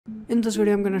In this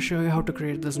video I'm gonna show you how to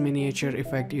create this miniature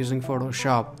effect using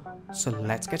Photoshop. So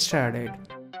let's get started.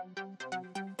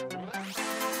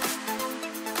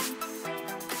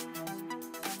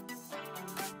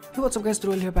 Hey, what's up guys,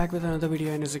 Dhruval here back with another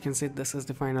video, and as you can see this is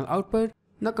the final output.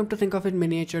 Now come to think of it,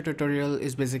 miniature tutorial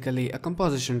is basically a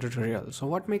composition tutorial. So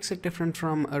what makes it different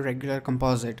from a regular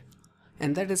composite?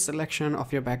 And that is selection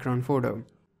of your background photo.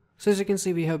 So as you can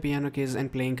see we have piano keys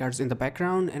and playing cards in the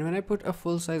background, and when I put a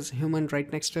full-size human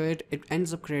right next to it, it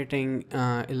ends up creating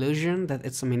illusion that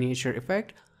it's a miniature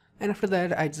effect. And after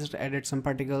that I just added some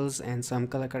particles and some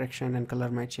color correction and color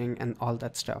matching and all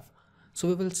that stuff. So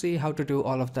we will see how to do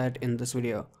all of that in this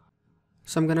video.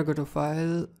 So I'm gonna go to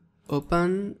File,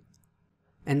 Open,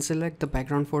 and select the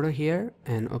background photo here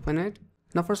and open it.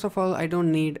 Now first of all I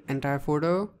don't need entire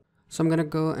photo, so I'm gonna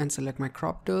go and select my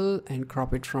crop tool and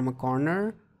crop it from a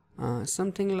corner.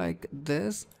 Something like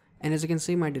this, and as you can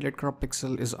see my delete crop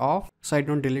pixel is off, so I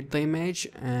don't delete the image,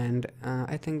 and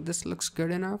I think this looks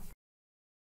good enough.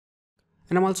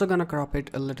 And I'm also gonna crop it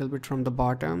a little bit from the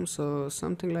bottom, so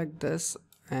something like this,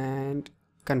 and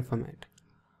confirm it.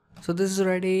 So this is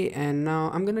ready, and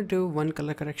now I'm gonna do one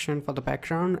color correction for the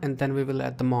background and then we will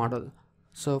add the model.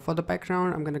 So for the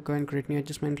background I'm gonna go and create new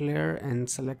adjustment layer and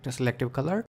select a selective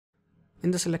color. In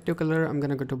the selective color I'm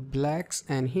gonna go to blacks,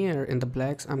 and here in the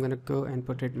blacks I'm gonna go and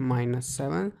put it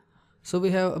 -7. So we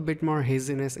have a bit more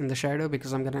haziness in the shadow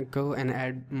because I'm gonna go and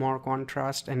add more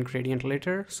contrast and gradient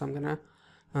later. So I'm gonna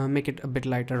make it a bit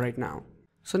lighter right now.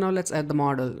 So now let's add the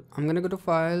model. I'm gonna go to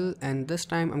File, and this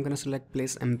time I'm gonna select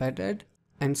Place Embedded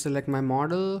and select my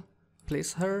model,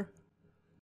 place her,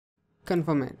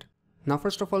 confirm it. Now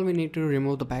first of all we need to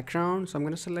remove the background, so I'm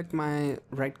going to select my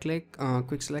right click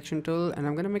quick selection tool, and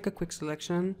I'm going to make a quick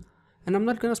selection, and I'm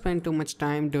not going to spend too much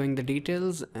time doing the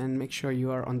details, and make sure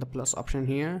you are on the plus option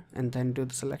here and then do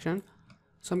the selection.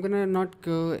 So I'm going to not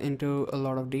go into a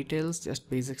lot of details,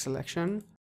 just basic selection.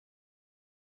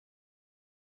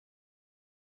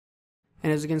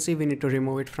 And as you can see we need to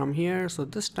remove it from here, so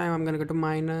this time I'm going to go to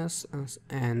minus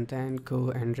and then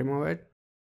go and remove it.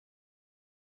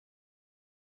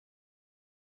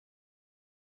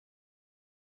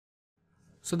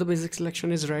 So the basic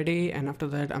selection is ready, and after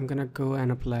that I'm gonna go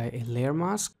and apply a layer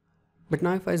mask. But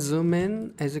now if I zoom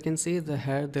in, as you can see the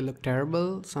hair, they look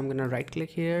terrible, so I'm gonna right click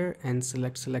here and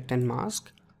select and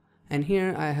mask. And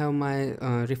here I have my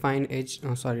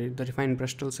the refined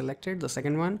brush tool selected, the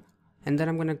second one, and then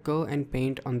I'm gonna go and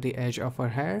paint on the edge of her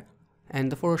hair,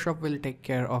 and the Photoshop will take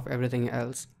care of everything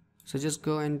else. So just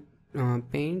go and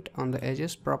paint on the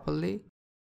edges properly.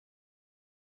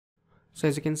 So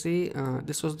as you can see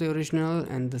this was the original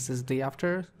and this is the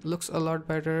after. Looks a lot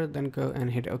better. Then go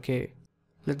and hit OK.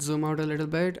 Let's zoom out a little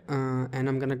bit and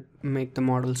I'm gonna make the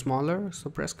model smaller. So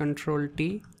press Ctrl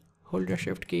T, hold your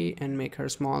shift key and make her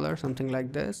smaller, something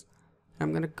like this.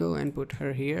 I'm gonna go and put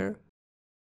her here.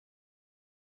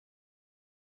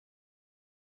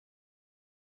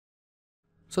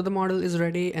 So the model is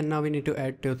ready, and now we need to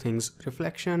add two things,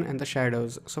 reflection and the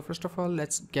shadows. So first of all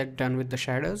let's get done with the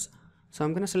shadows. So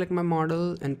I'm going to select my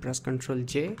model and press Ctrl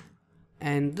J,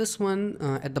 and this one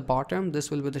at the bottom,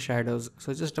 this will be the shadows.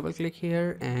 So just double click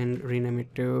here and rename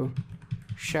it to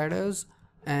shadows,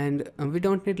 and we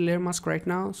don't need layer mask right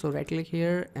now, so right click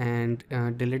here and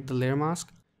delete the layer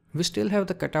mask. We still have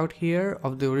the cutout here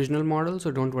of the original model,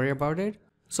 so don't worry about it.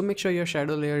 So make sure your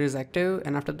shadow layer is active,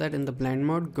 and after that in the blend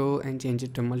mode go and change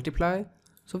it to multiply.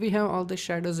 So we have all the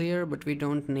shadows here, but we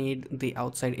don't need the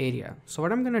outside area. So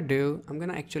what I'm gonna do, I'm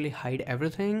gonna actually hide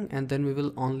everything, and then we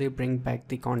will only bring back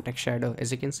the context shadow,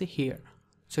 as you can see here.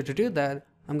 So to do that,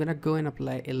 I'm gonna go and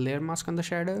apply a layer mask on the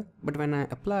shadow, but when I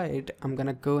apply it, I'm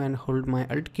gonna go and hold my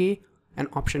Alt key, an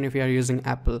option if you are using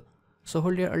Apple. So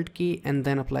hold your Alt key and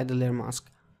then apply the layer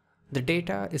mask. The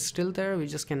data is still there, we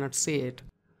just cannot see it.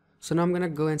 So now I'm gonna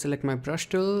go and select my brush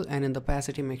tool, and in the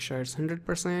opacity make sure it's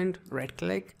 100%, right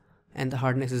click, and the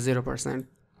hardness is 0%.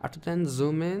 After then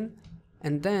zoom in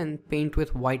and then paint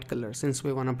with white color since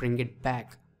we want to bring it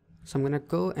back. So I'm gonna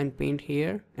go and paint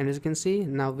here, and as you can see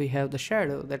now we have the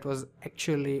shadow that was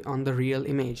actually on the real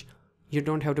image. You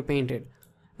don't have to paint it,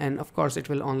 and of course it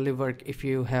will only work if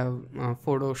you have a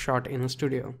photo shot in a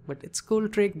studio. But it's a cool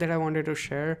trick that I wanted to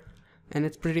share, and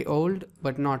it's pretty old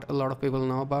but not a lot of people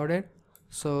know about it.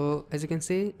 So as you can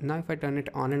see now if I turn it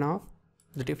on and off,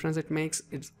 the difference it makes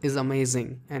is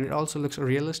amazing, and it also looks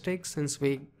realistic since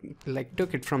we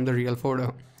took it from the real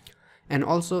photo. And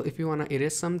also if you want to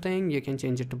erase something, you can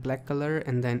change it to black color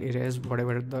and then erase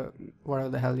whatever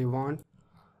the hell you want.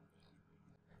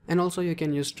 And also you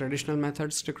can use traditional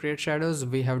methods to create shadows.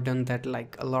 We have done that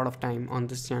like a lot of time on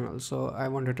this channel, so I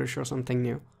wanted to show something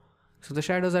new. So the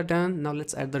shadows are done. Now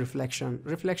let's add the reflection.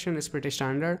 Reflection is pretty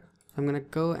standard. I'm gonna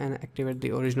go and activate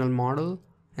the original model,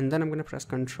 and then I'm gonna press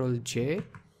Ctrl J,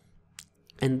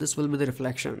 and this will be the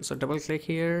reflection. So double click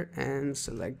here and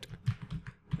select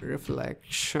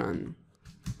reflection.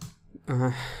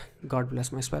 God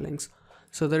bless my spellings.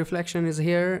 So the reflection is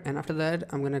here, and after that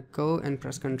I'm gonna go and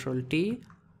press Ctrl T,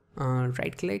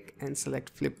 right click and select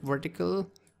flip vertical,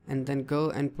 and then go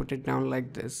and put it down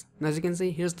like this. Now as you can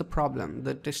see, here's the problem.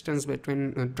 The distance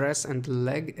between the dress and the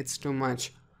leg, it's too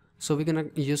much. So we're gonna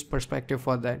use perspective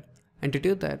for that. And to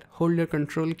do that, hold your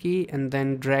control key and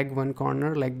then drag one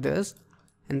corner like this,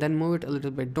 and then move it a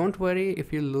little bit. Don't worry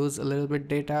if you lose a little bit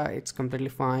data, it's completely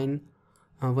fine.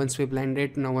 Once we blend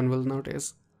it, no one will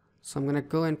notice. So I'm gonna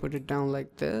go and put it down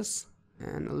like this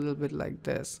and a little bit like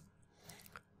this.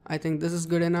 I think this is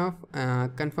good enough.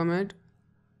 Confirm it,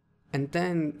 and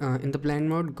then in the blend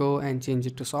mode, go and change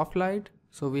it to soft light.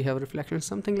 So we have reflection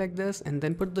something like this, and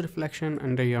then put the reflection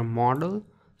under your model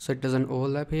so it doesn't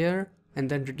overlap here, and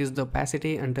then reduce the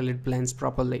opacity until it blends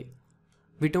properly.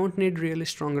 We don't need really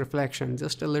strong reflection,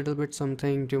 just a little bit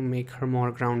something to make her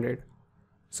more grounded.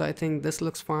 So I think this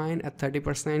looks fine. At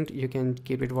 30%, you can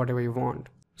keep it whatever you want.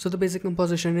 So the basic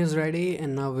composition is ready,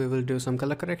 and now we will do some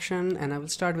color correction, and I will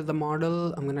start with the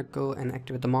model. I'm gonna go and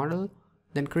activate the model,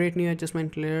 then create new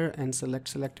adjustment layer and select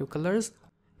selective colors.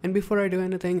 And before I do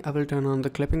anything, I will turn on the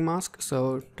clipping mask.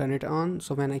 So turn it on,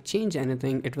 so when I change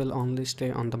anything, it will only stay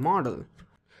on the model.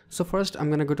 So first I'm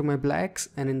gonna go to my blacks,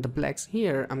 and in the blacks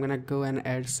here, I'm gonna go and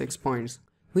add 6 points.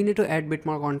 We need to add a bit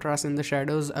more contrast in the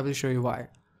shadows. I will show you why.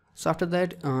 So after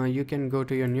that, you can go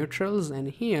to your neutrals, and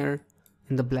here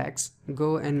in the blacks,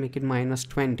 go and make it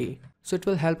 -20. So it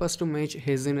will help us to match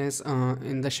haziness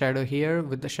in the shadow here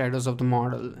with the shadows of the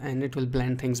model, and it will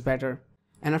blend things better.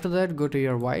 And after that, go to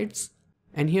your whites,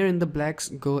 and here in the blacks,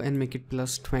 go and make it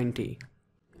 +20.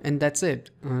 And that's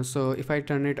it. So if I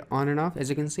turn it on and off, as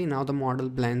you can see, now the model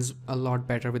blends a lot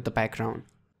better with the background.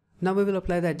 Now we will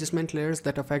apply the adjustment layers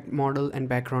that affect model and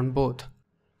background both.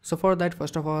 So for that,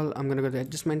 first of all, I'm gonna go to the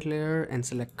adjustment layer and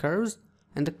select curves.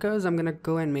 And the curves, I'm gonna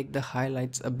go and make the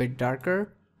highlights a bit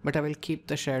darker, but I will keep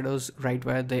the shadows right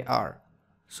where they are.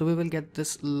 So we will get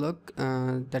this look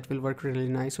that will work really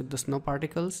nice with the snow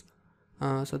particles.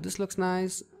 So this looks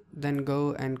nice. Then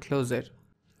go and close it.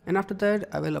 And after that,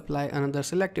 I will apply another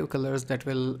selective colors that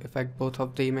will affect both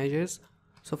of the images.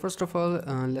 So first of all,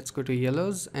 let's go to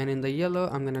yellows, and in the yellow,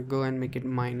 I'm gonna go and make it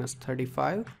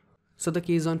 -35. So the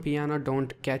keys on piano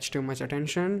don't catch too much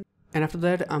attention. And after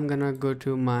that, I'm gonna go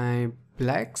to my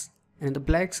blacks, and in the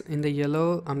blacks, in the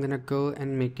yellow, I'm gonna go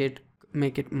and make it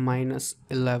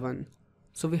 -11.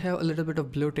 So we have a little bit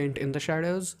of blue tint in the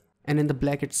shadows, and in the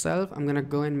black itself, I'm gonna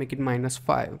go and make it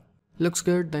 -5. Looks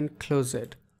good, then close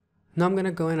it. Now I'm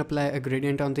gonna go and apply a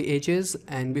gradient on the edges,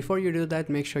 and before you do that,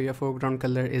 make sure your foreground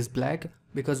color is black,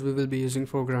 because we will be using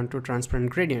foreground to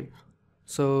transparent gradient.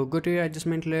 So go to your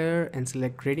adjustment layer and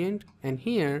select gradient, and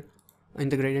here in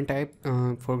the gradient type,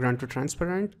 foreground to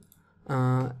transparent,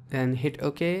 then hit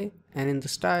OK, and in the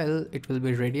style it will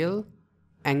be radial,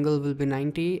 angle will be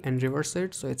 90 and reverse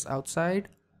it so it's outside,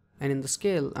 and in the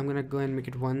scale I'm gonna go and make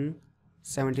it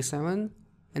 177,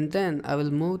 and then I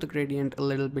will move the gradient a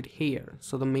little bit here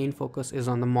so the main focus is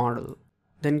on the model.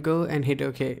 Then go and hit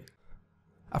OK.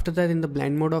 After that, in the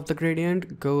blend mode of the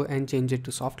gradient, go and change it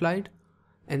to soft light,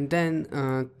 and then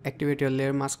activate your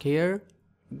layer mask here,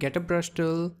 get a brush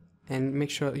tool and make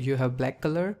sure you have black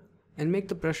color, and make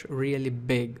the brush really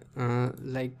big,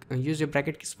 use your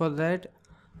bracket keys for that,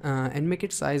 and make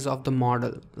it size of the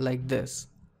model like this,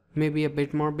 maybe a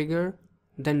bit more bigger.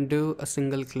 Then do a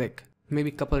single click,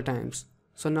 maybe couple times.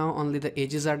 So now only the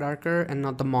edges are darker and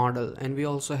not the model, and we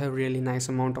also have really nice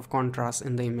amount of contrast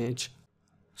in the image.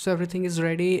 So everything is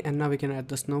ready, and now we can add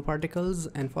the snow particles,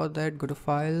 and for that, go to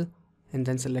file and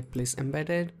then select place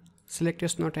embedded, select your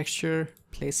snow texture,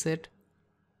 place it.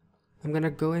 I'm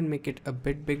gonna go and make it a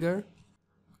bit bigger.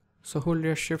 So hold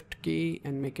your shift key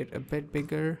and make it a bit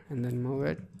bigger, and then move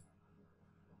it.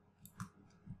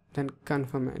 Then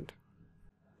confirm it.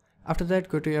 After that,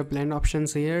 go to your blend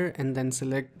options here and then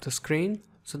select the screen.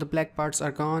 So the black parts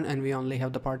are gone and we only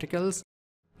have the particles.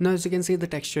 Now as you can see, the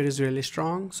texture is really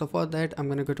strong. So for that, I'm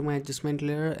gonna go to my adjustment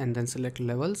layer and then select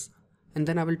levels. And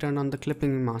then I will turn on the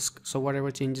clipping mask. So whatever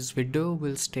changes we do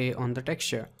will stay on the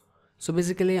texture. So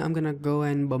basically, I'm gonna go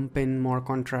and bump in more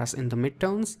contrast in the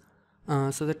midtones.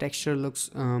 So the texture looks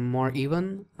more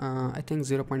even. I think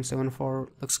 0.74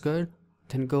 looks good.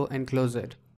 Then go and close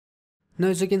it. Now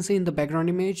as you can see in the background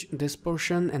image, this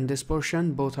portion and this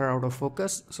portion both are out of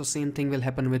focus. So same thing will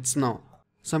happen with snow.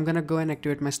 So I'm gonna go and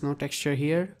activate my snow texture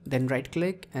here. Then right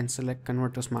click and select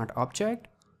convert to smart object.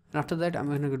 And after that, I'm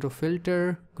going to go to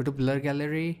filter, go to blur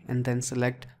gallery, and then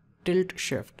select tilt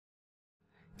shift.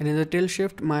 And in the tilt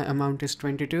shift, my amount is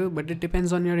 22, but it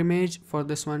depends on your image. For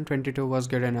this one, 22 was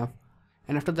good enough.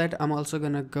 And after that, I'm also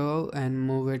gonna go and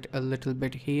move it a little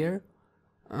bit here.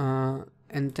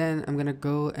 And then I'm gonna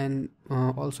go and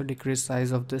also decrease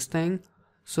size of this thing.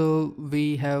 So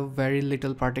we have very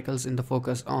little particles in the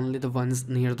focus, only the ones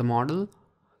near the model.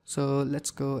 So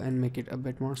let's go and make it a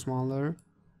bit more smaller.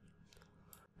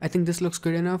 I think this looks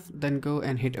good enough. Then go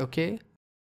and hit OK.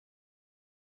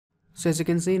 So as you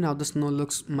can see, now the snow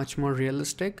looks much more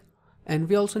realistic. And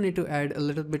we also need to add a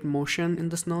little bit motion in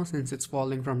the snow since it's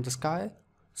falling from the sky.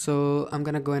 So I'm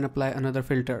gonna go and apply another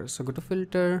filter. So go to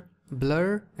filter,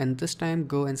 blur, and this time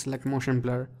go and select motion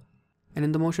blur. And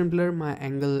in the motion blur, my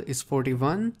angle is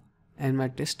 41 and my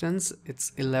distance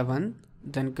it's 11.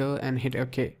 Then go and hit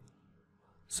OK.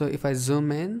 So if I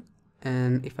zoom in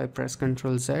and if I press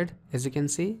Ctrl Z, as you can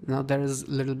see, now there is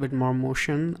a little bit more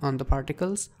motion on the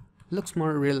particles. Looks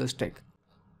more realistic.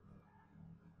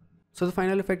 So the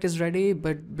final effect is ready,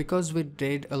 but because we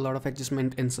did a lot of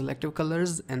adjustment in selective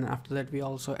colors and after that we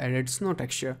also added snow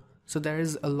texture, so there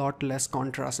is a lot less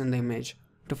contrast in the image.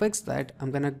 To fix that,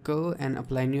 I'm gonna go and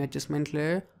apply new adjustment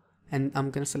layer and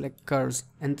I'm gonna select curves,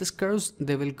 and these curves,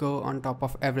 they will go on top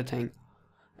of everything.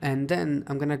 And then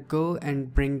I'm gonna go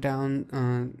and bring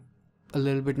down a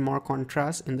little bit more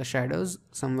contrast in the shadows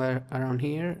somewhere around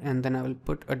here, and then I will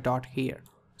put a dot here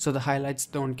so the highlights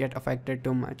don't get affected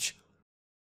too much.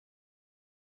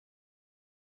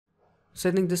 So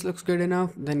I think this looks good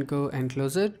enough, then go and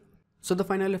close it. So the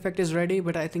final effect is ready,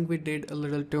 but I think we did a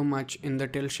little too much in the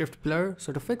tilt shift blur.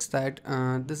 So to fix that,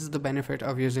 this is the benefit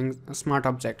of using smart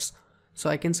objects. So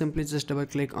I can simply just double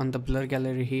click on the blur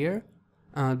gallery here.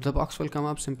 The box will come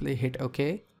up, simply hit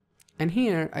OK. And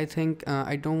here I think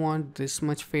I don't want this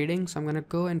much fading, so I'm gonna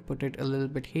go and put it a little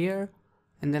bit here.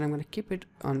 And then I'm gonna keep it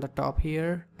on the top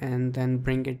here and then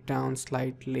bring it down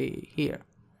slightly here.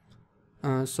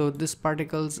 So these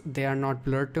particles, they are not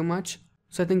blurred too much.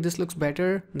 So I think this looks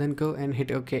better. Then go and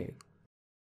hit OK.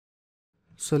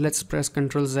 So let's press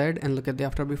Ctrl Z and look at the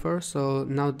after before. So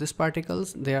now these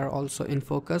particles, they are also in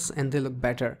focus and they look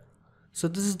better. So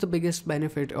this is the biggest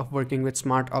benefit of working with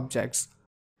smart objects.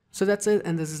 So that's it,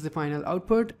 and this is the final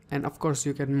output. And of course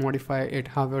you can modify it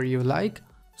however you like.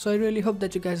 So I really hope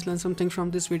that you guys learned something from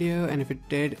this video, and if it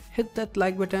did, hit that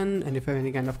like button, and if you have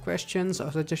any kind of questions or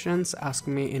suggestions, ask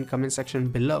me in comment section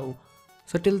below.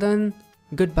 So till then,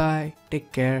 goodbye,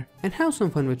 take care, and have some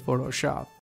fun with Photoshop.